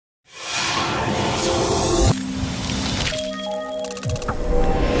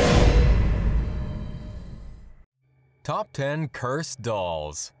Top 10 Cursed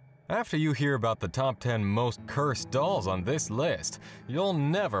Dolls. After you hear about the top 10 most cursed dolls on this list, you'll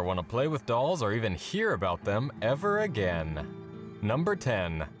never want to play with dolls or even hear about them ever again. Number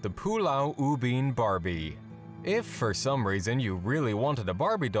 10. The Pulau Ubin Barbie. If for some reason you really wanted a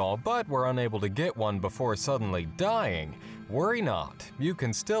Barbie doll but were unable to get one before suddenly dying, worry not, you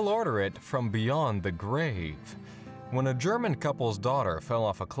can still order it from beyond the grave. When a German couple's daughter fell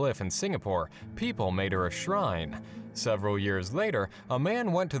off a cliff in Singapore, people made her a shrine. Several years later, a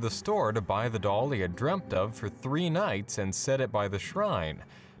man went to the store to buy the doll he had dreamt of for 3 nights and set it by the shrine.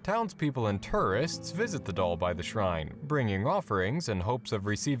 Townspeople and tourists visit the doll by the shrine, bringing offerings in hopes of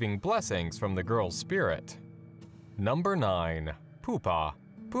receiving blessings from the girl's spirit. Number 9. Pupa.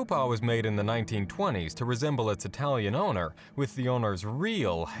 Pupa was made in the 1920s to resemble its Italian owner, with the owner's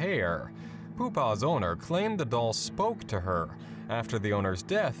real hair. Pupa's owner claimed the doll spoke to her. After the owner's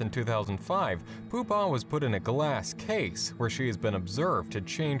death in 2005, Pupa was put in a glass case where she has been observed to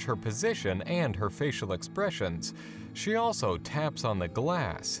change her position and her facial expressions. She also taps on the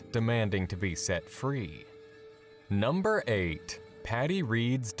glass, demanding to be set free. Number 8. Patty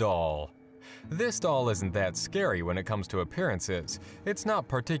Reed's Doll. This doll isn't that scary when it comes to appearances. It's not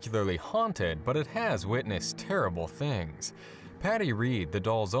particularly haunted, but it has witnessed terrible things. Patty Reed, the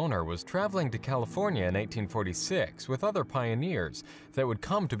doll's owner, was traveling to California in 1846 with other pioneers that would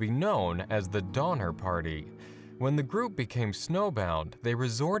come to be known as the Donner Party. When the group became snowbound, they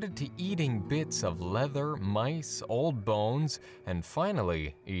resorted to eating bits of leather, mice, old bones, and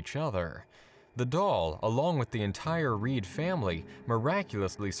finally, each other. The doll, along with the entire Reed family,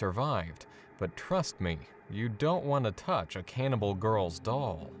 miraculously survived. But trust me, you don't want to touch a cannibal girl's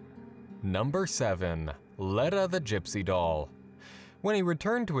doll. Number 7. Letta the Gypsy Doll. When he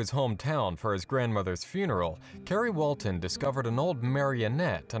returned to his hometown for his grandmother's funeral, Kerry Walton discovered an old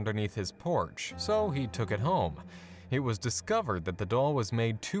marionette underneath his porch, so he took it home. It was discovered that the doll was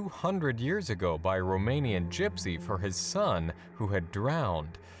made 200 years ago by a Romanian gypsy for his son, who had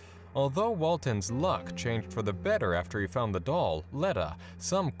drowned. Although Walton's luck changed for the better after he found the doll, Letta,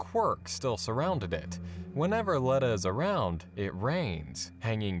 some quirks still surrounded it. Whenever Letta is around, it rains.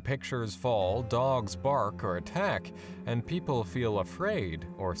 Hanging pictures fall, dogs bark or attack, and people feel afraid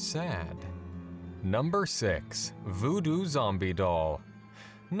or sad. Number 6. Voodoo Zombie Doll.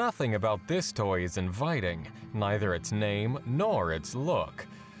 Nothing about this toy is inviting, neither its name nor its look.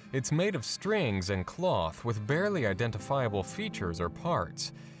 It's made of strings and cloth with barely identifiable features or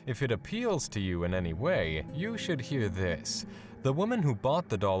parts. If it appeals to you in any way, you should hear this. The woman who bought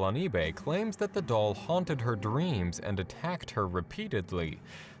the doll on eBay claims that the doll haunted her dreams and attacked her repeatedly.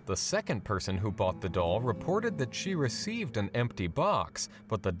 The second person who bought the doll reported that she received an empty box,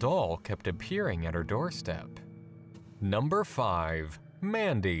 but the doll kept appearing at her doorstep. Number 5.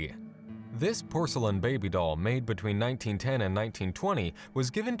 Mandy. This porcelain baby doll, made between 1910 and 1920, was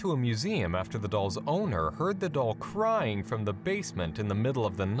given to a museum after the doll's owner heard the doll crying from the basement in the middle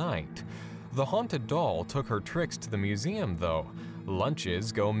of the night. The haunted doll took her tricks to the museum, though.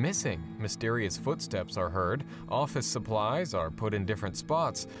 Lunches go missing, mysterious footsteps are heard, office supplies are put in different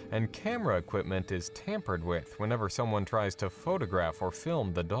spots, and camera equipment is tampered with whenever someone tries to photograph or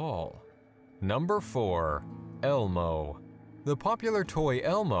film the doll. Number 4. Elmo. The popular toy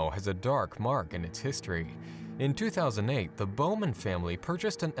Elmo has a dark mark in its history. In 2008, the Bowman family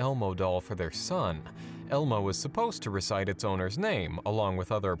purchased an Elmo doll for their son. Elmo was supposed to recite its owner's name, along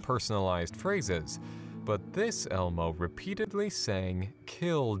with other personalized phrases. But this Elmo repeatedly sang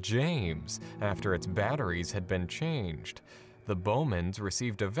 "Kill James" after its batteries had been changed. The Bowmans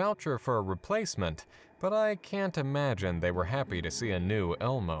received a voucher for a replacement, but I can't imagine they were happy to see a new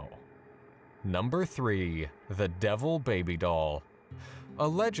Elmo. Number 3. The Devil Baby Doll. A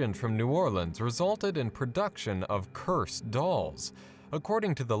legend from New Orleans resulted in production of cursed dolls.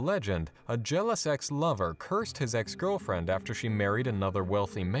 According to the legend, a jealous ex-lover cursed his ex-girlfriend after she married another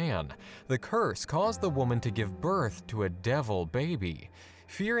wealthy man. The curse caused the woman to give birth to a devil baby.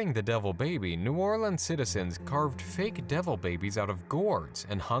 Fearing the devil baby, New Orleans citizens carved fake devil babies out of gourds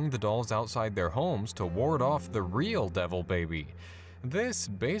and hung the dolls outside their homes to ward off the real devil baby. This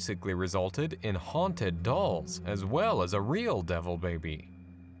basically resulted in haunted dolls, as well as a real devil baby.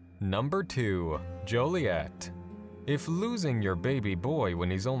 Number 2. Joliet. If losing your baby boy when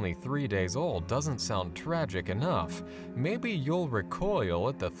he's only 3 days old doesn't sound tragic enough, maybe you'll recoil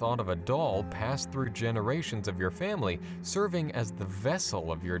at the thought of a doll passed through generations of your family serving as the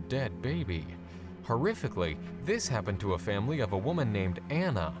vessel of your dead baby. Horrifically, this happened to a family of a woman named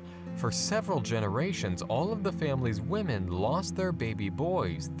Anna. For several generations, all of the family's women lost their baby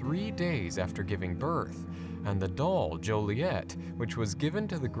boys 3 days after giving birth, and the doll, Joliet, which was given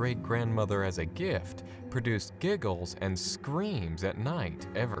to the great-grandmother as a gift, produced giggles and screams at night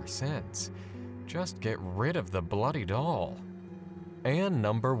ever since. Just get rid of the bloody doll. And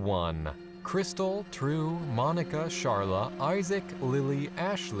number 1. Chrystal, True, Monika, Sharla, Isaac, Lilly,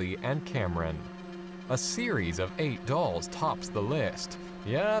 Ashley, and Cameron. A series of 8 dolls tops the list.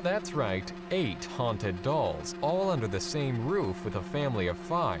 Yeah, that's right, 8 haunted dolls, all under the same roof with a family of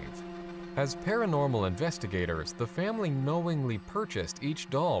 5. As paranormal investigators, the family knowingly purchased each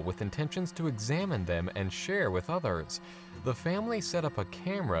doll with intentions to examine them and share with others. The family set up a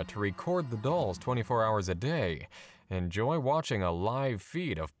camera to record the dolls 24 hours a day. Enjoy watching a live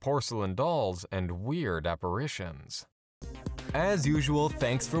feed of porcelain dolls and weird apparitions. As usual,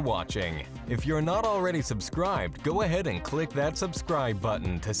 thanks for watching. If you're not already subscribed, go ahead and click that subscribe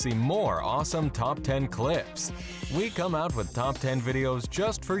button to see more awesome Top 10 clips. We come out with Top 10 videos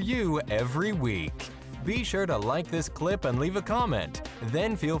just for you every week. Be sure to like this clip and leave a comment.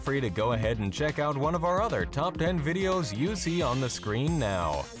 Then feel free to go ahead and check out one of our other Top 10 videos you see on the screen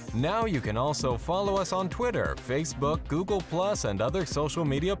now. Now you can also follow us on Twitter, Facebook, Google+, and other social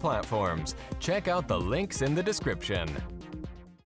media platforms. Check out the links in the description.